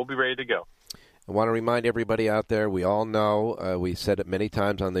 So we'll be ready to go. I want to remind everybody out there, we all know, we said it many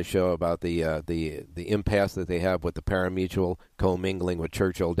times on this show about the impasse that they have with the pari-mutuel commingling with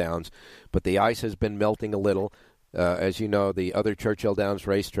Churchill Downs. But the ice has been melting a little. As you know, the other Churchill Downs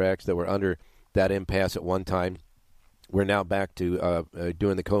racetracks that were under that impasse at one time, we're now back to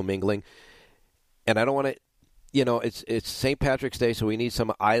doing the commingling. And I don't want to, it's St. Patrick's Day, so we need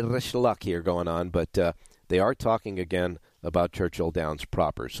some Irish luck here going on. But they are talking again about Churchill Downs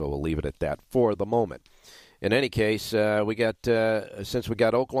proper, so we'll leave it at that for the moment. In any case, since we got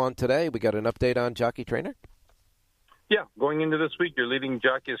Oaklawn today, we got an update on Jockey Trainer? Yeah, going into this week, your leading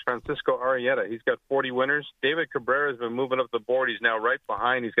jockey is Francisco Arrieta. He's got 40 winners. David Cabrera has been moving up the board. He's now right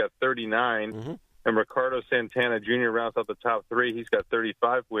behind. He's got 39. Mm-hmm. And Ricardo Santana Jr. rounds out the top three. He's got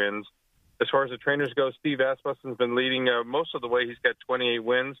 35 wins. As far as the trainers go, Steve Asmussen's been leading most of the way. He's got 28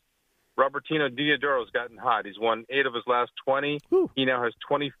 wins. Robertino Diodoro's gotten hot. He's won 8 of his last 20. Ooh. He now has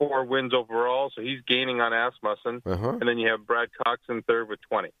 24 wins overall, so he's gaining on Asmussen. Uh-huh. And then you have Brad Cox in third with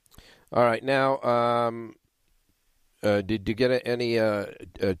 20. All right. Now, did you get any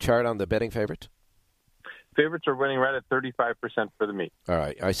chart on the betting favorites? Favorites are winning right at 35% for the meet. All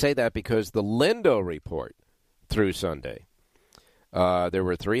right. I say that because the Lindo report through Sunday, there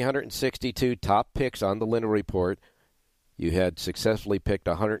were 362 top picks on the Lindo report. You had successfully picked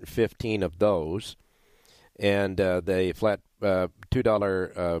 115 of those, and the flat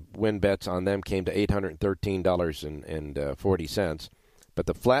 $2 win bets on them came to $813.40. But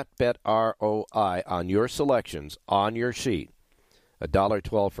the flat bet ROI on your selections on your sheet,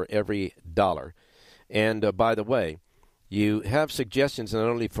 $1.12 for every dollar. And by the way, you have suggestions not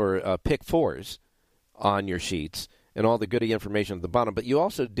only for pick fours on your sheets and all the goody information at the bottom, but you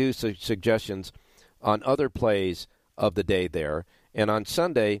also do suggestions on other plays of the day there. And on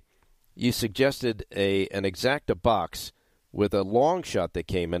Sunday, you suggested an exacta box with a long shot that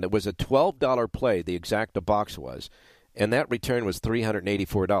came in. It was a $12 play, the exacta box was, and that return was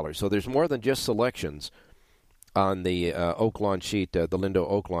 $384. So there's more than just selections on the Oaklawn sheet, the Lindo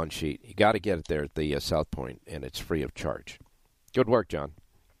Oaklawn sheet. You got to get it there at the South Point, and it's free of charge. Good work, John.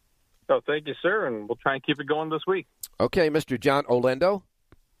 Oh, thank you, sir, and we'll try and keep it going this week. Okay, Mr. John Olendo,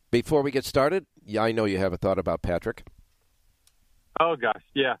 before we get started, I know you have a thought about Patrick. Oh, gosh,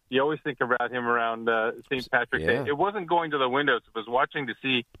 yeah. You always think about him around St. Patrick's Day. It wasn't going to the windows. It was watching to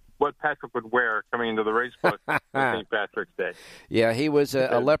see what Patrick would wear coming into the race book on St. Patrick's Day. Yeah, he was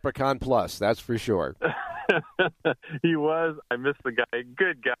a leprechaun plus, that's for sure. He was. I miss the guy.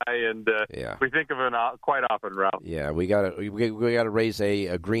 Good guy, and we think of him quite often, Ralph. Yeah, we got to raise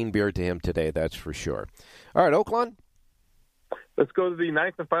a green beard to him today, that's for sure. All right, Oaklawn? Let's go to the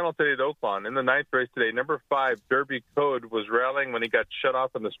ninth and final today at Oaklawn. In the ninth race today, number 5, Derby Code, was rallying when he got shut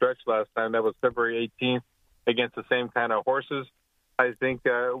off in the stretch last time. That was February 18th against the same kind of horses. I think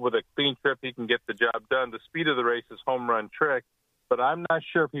with a clean trip, he can get the job done. The speed of the race is home run trick, but I'm not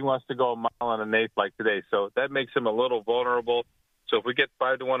sure if he wants to go a mile and an eighth like today. So that makes him a little vulnerable. So if we get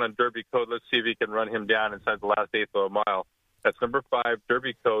 5-1 on Derby Code, let's see if he can run him down inside the last eighth of a mile. That's number 5,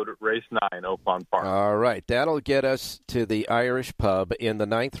 Derby Code, race 9, Oaklawn Park. All right, that'll get us to the Irish Pub in the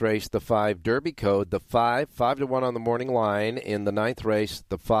ninth race. The 5, Derby Code, the 5-1 on the morning line in the ninth race.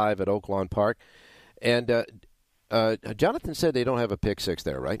 The 5 at Oaklawn Park, and Jonathan said they don't have a pick 6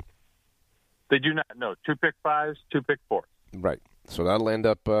 there, right? They do not. No, 2 pick 5s, 2 pick 4s. Right. So that'll end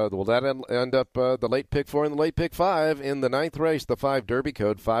up. The late pick 4 and the late pick 5 in the ninth race. The 5 Derby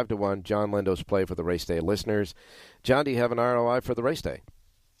Code, 5-1. John Lendo's play for the race day listeners. John, do you have an ROI for the race day?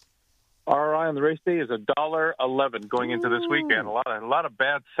 ROI on the race day is $1.11 going into this weekend. A lot of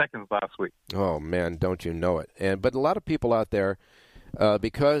bad seconds last week. Oh man, don't you know it? But a lot of people out there,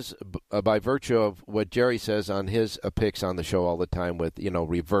 because by virtue of what Jerry says on his picks on the show all the time, with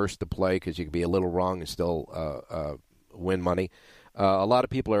reverse the play because you can be a little wrong and still win money. A lot of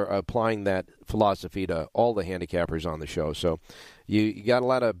people are applying that philosophy to all the handicappers on the show. So you got a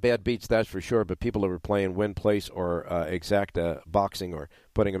lot of bad beats, that's for sure, but people who are playing win place or exacta boxing or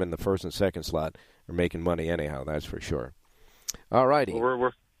putting them in the first and second slot are making money anyhow, that's for sure. All righty.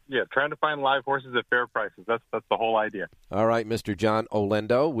 We're trying to find live horses at fair prices. That's the whole idea. All right, Mr. John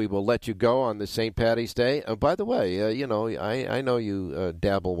Olendo, we will let you go on the St. Patty's Day. By the way, I know you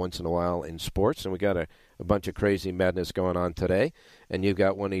dabble once in a while in sports, and we got a bunch of crazy madness going on today. And you've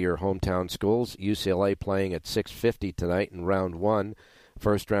got one of your hometown schools, UCLA, playing at 6:50 tonight in round 1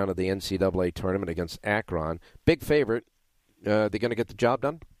 first round of the NCAA tournament against Akron. Big favorite. They're going to get the job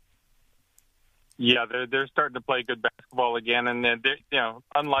done? Yeah, they're starting to play good basketball again, and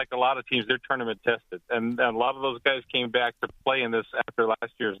unlike a lot of teams, they're tournament tested, and a lot of those guys came back to play in this after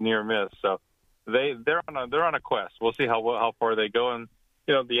last year's near miss. So they're on a quest. We'll see how far they go, and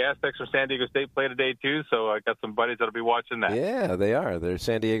the Aztecs from San Diego State play today too. So I got some buddies that'll be watching that. Yeah, they are. Their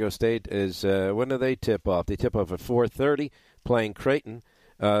San Diego State is. When do they tip off? They tip off at 4:30, playing Creighton.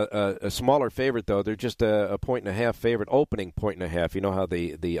 A smaller favorite, though. They're just a 1.5 favorite, opening 1.5. You know how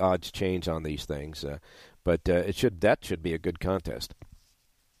the odds change on these things, but that should be a good contest.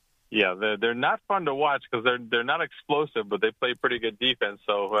 Yeah, they're not fun to watch because they're not explosive, but they play pretty good defense.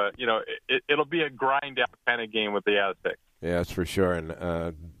 So it'll be a grind out kind of game with the Aztecs. Yeah, that's for sure. And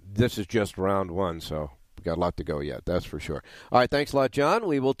this is just round one, so we've got a lot to go yet. That's for sure. All right, thanks a lot, John.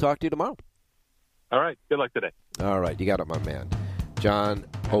 We will talk to you tomorrow. All right, good luck today. All right, you got it, my man. John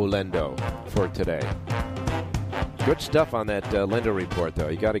Olendo for today. Good stuff on that Lindo report, though.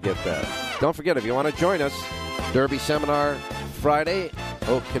 You got to get that. Don't forget, if you want to join us, Derby Seminar Friday,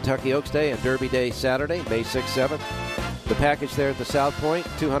 Kentucky Oaks Day, and Derby Day Saturday, May 6th, 7th. The package there at the South Point,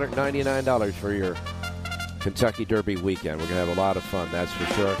 $299 for your Kentucky Derby weekend. We're going to have a lot of fun, that's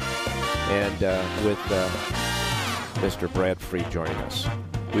for sure. And with Mr. Brad Free joining us.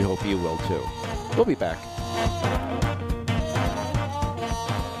 We hope you will, too. We'll be back.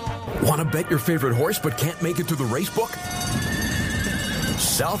 Want to bet your favorite horse but can't make it to the racebook?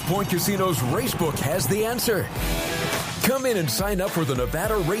 South Point Casino's Racebook has the answer. Come in and sign up for the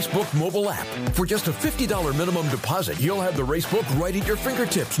Nevada Racebook mobile app. For just a $50 minimum deposit, you'll have the Racebook right at your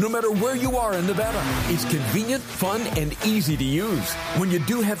fingertips, no matter where you are in Nevada. It's convenient, fun, and easy to use. When you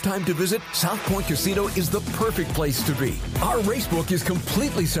do have time to visit, South Point Casino is the perfect place to be. Our Racebook is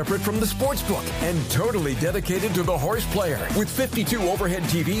completely separate from the sportsbook and totally dedicated to the horse player. With 52 overhead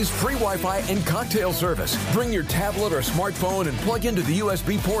TVs, free Wi-Fi, and cocktail service. Bring your tablet or smartphone and plug into the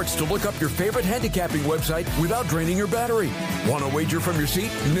USB ports to look up your favorite handicapping website without draining your battery. Want to wager from your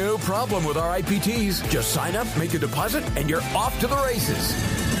seat? No problem with our IPTs. Just sign up, make a deposit, and you're off to the races.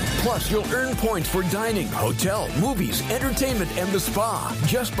 Plus, you'll earn points for dining, hotel, movies, entertainment, and the spa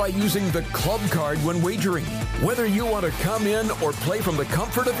just by using the club card when wagering. Whether you want to come in or play from the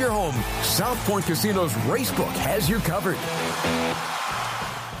comfort of your home, South Point Casino's Racebook has you covered.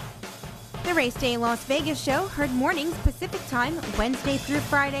 The Race Day Las Vegas show heard mornings Pacific Time, Wednesday through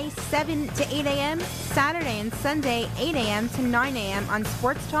Friday, 7 to 8 a.m., Saturday and Sunday, 8 a.m. to 9 a.m. on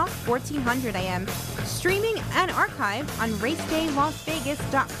Sports Talk, 1400 a.m., streaming and archived on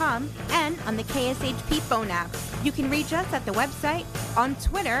racedaylasvegas.com and on the KSHP phone app. You can reach us at the website, on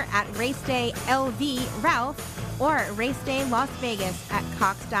Twitter at RacedayLVRalph, or RacedayLasVegas at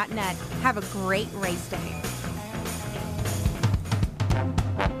Cox.net. Have a great race day.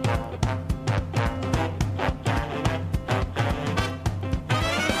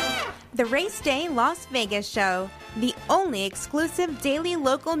 The Race Day Las Vegas Show, the only exclusive daily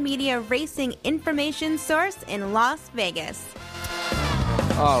local media racing information source in Las Vegas.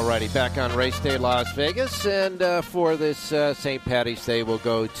 Alrighty, back on Race Day Las Vegas, and for this St. Paddy's Day, we'll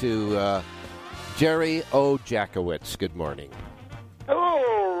go to Jerry O. Jackowitz. Good morning.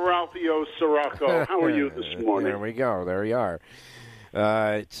 Hello, Ralphie O. Sirocco. How are you this morning? There we go. There you are.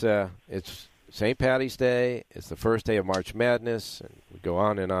 It's St. Paddy's Day. It's the first day of March Madness, and we go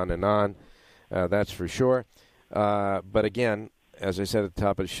on and on and on. That's for sure. But again, as I said at the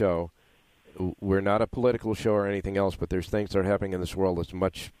top of the show, we're not a political show or anything else, but there's things that are happening in this world that's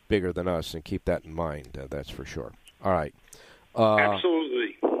much bigger than us, and keep that in mind. That's for sure. All right.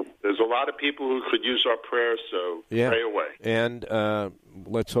 Absolutely. There's a lot of people who could use our prayers, so pray away. And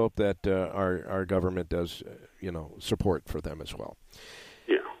let's hope that our government does, support for them as well.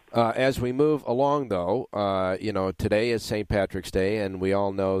 As we move along, though, today is St. Patrick's Day, and we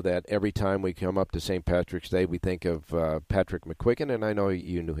all know that every time we come up to St. Patrick's Day, we think of Patrick McQuiggan, and I know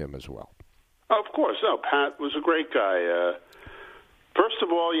you knew him as well. Of course. No, Pat was a great guy. First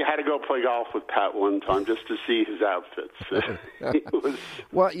of all, you had to go play golf with Pat one time just to see his outfits. He was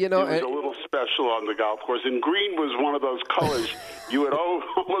a little special on the golf course, and green was one of those colors you would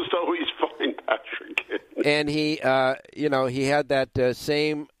almost always find Patrick in. And he had that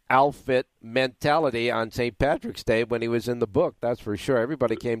same outfit mentality on St. Patrick's Day when he was in the book. That's for sure.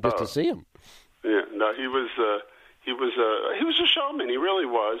 Everybody came just to see him. Yeah, no, he was a showman. He really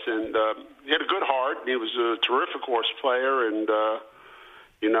was, and he had a good heart. And he was a terrific horse player, and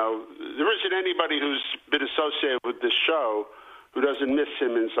there isn't anybody who's been associated with this show who doesn't miss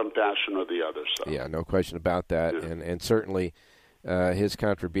him in some fashion or the other. So. Yeah, no question about that, and certainly his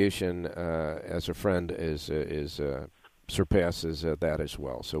contribution as a friend is surpasses that as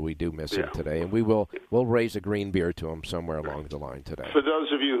well. So we do miss him today, and we'll raise a green beer to him somewhere along the line today. For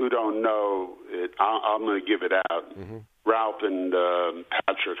those of you who don't know it, I'm going to give it out. Mm-hmm. Ralph and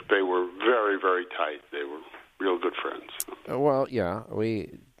Patrick, they were very, very tight. They were real good friends. Well, yeah,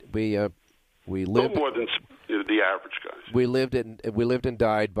 we lived more than the average guys. We lived and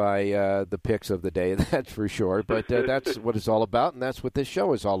died by the picks of the day. That's for sure. But that's what it's all about, and that's what this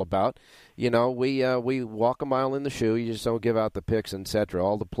show is all about. You know, we walk a mile in the shoe. You just don't give out the picks, etc.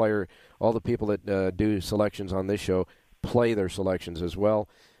 All the people that do selections on this show play their selections as well.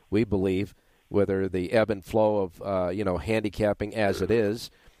 We believe, whether the ebb and flow of handicapping as it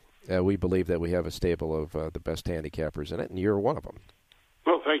is, we believe that we have a stable of the best handicappers in it, and you're one of them.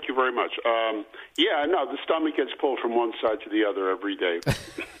 Well, thank you very much. The stomach gets pulled from one side to the other every day.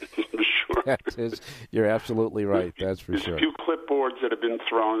 For sure. You're absolutely right. That's for sure. There's a few clipboards that have been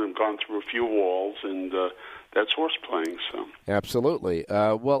thrown and gone through a few walls, and that's horse playing. So absolutely.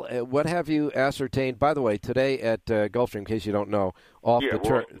 What have you ascertained? By the way, today at Gulfstream, in case you don't know, off the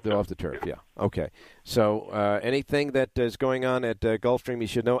turf. Yeah. Okay. So anything that is going on at Gulfstream, you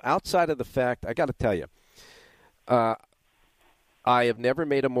should know. Outside of the fact, I got to tell you. I have never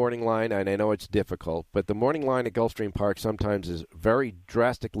made a morning line, and I know it's difficult, but the morning line at Gulfstream Park sometimes is very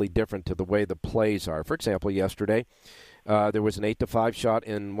drastically different to the way the plays are. For example, yesterday, there was an 8-5 shot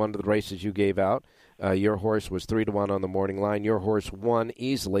in one of the races you gave out. Your horse was 3-1 on the morning line. Your horse won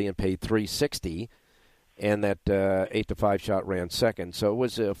easily and paid $360, and that 8-5 shot ran second. So it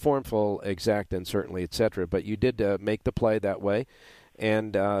was a formful, exact, and certainly, etc. But you did make the play that way,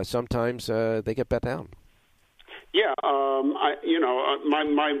 and sometimes they get bet down. Yeah, my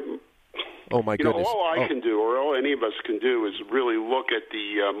goodness. All I can do, or all any of us can do, is really look at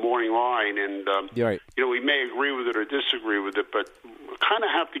the morning line, and we may agree with it or disagree with it, but kind of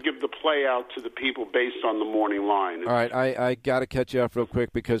have to give the play out to the people based on the morning line. All right, I got to cut you off real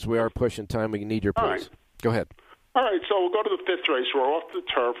quick because we are pushing time. We need your plays. Right. Go ahead. All right, so we'll go to the fifth race. We're off the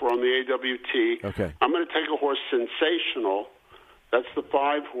turf. We're on the AWT. Okay. I'm going to take a horse, Sensational. That's the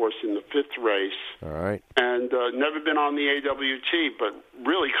 5 horse in the 5th race. All right. And never been on the AWT, but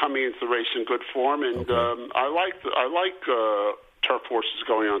really coming into the race in good form. And I like turf horses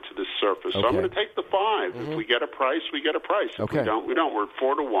going onto this surface. So I'm going to take the 5. Mm-hmm. If we get a price, we get a price. If we don't, we don't. We're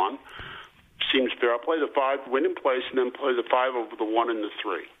 4-1. Seems fair. I'll play the 5, win in place, and then play the 5 over the 1 and the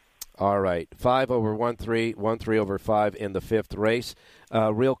 3. All right. 5 over 1-3, 1-3 over 5 in the 5th race.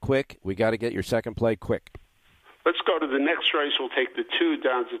 Real quick, we got to get your second play quick. Let's go to the next race. We'll take the 2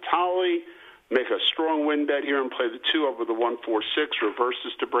 down to Tolly, make a strong win bet here, and play the 2 over the 1-4-6,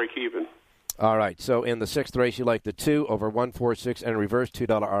 reverses to break even. All right. So in the 6th race, you like the 2 over 1-4-6 and reverse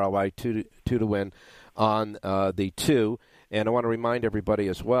 $2 ROI, 2 to win on the 2. And I want to remind everybody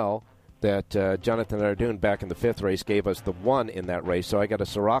as well that Jonathan Ardoon back in the 5th race gave us the 1 in that race. So I got a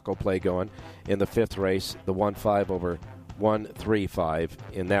Sirocco play going in the 5th race, the 1-5 over 1-3-5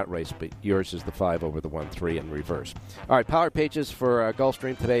 in that race, but yours is the 5 over the 1-3 in reverse. All right, power pages for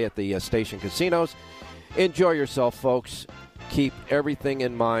Gulfstream today at the station casinos. Enjoy yourself, folks. Keep everything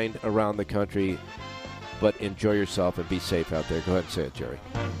in mind around the country, but enjoy yourself and be safe out there. Go ahead and say it, Jerry.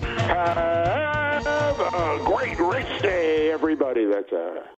 Have a great race day, everybody. That's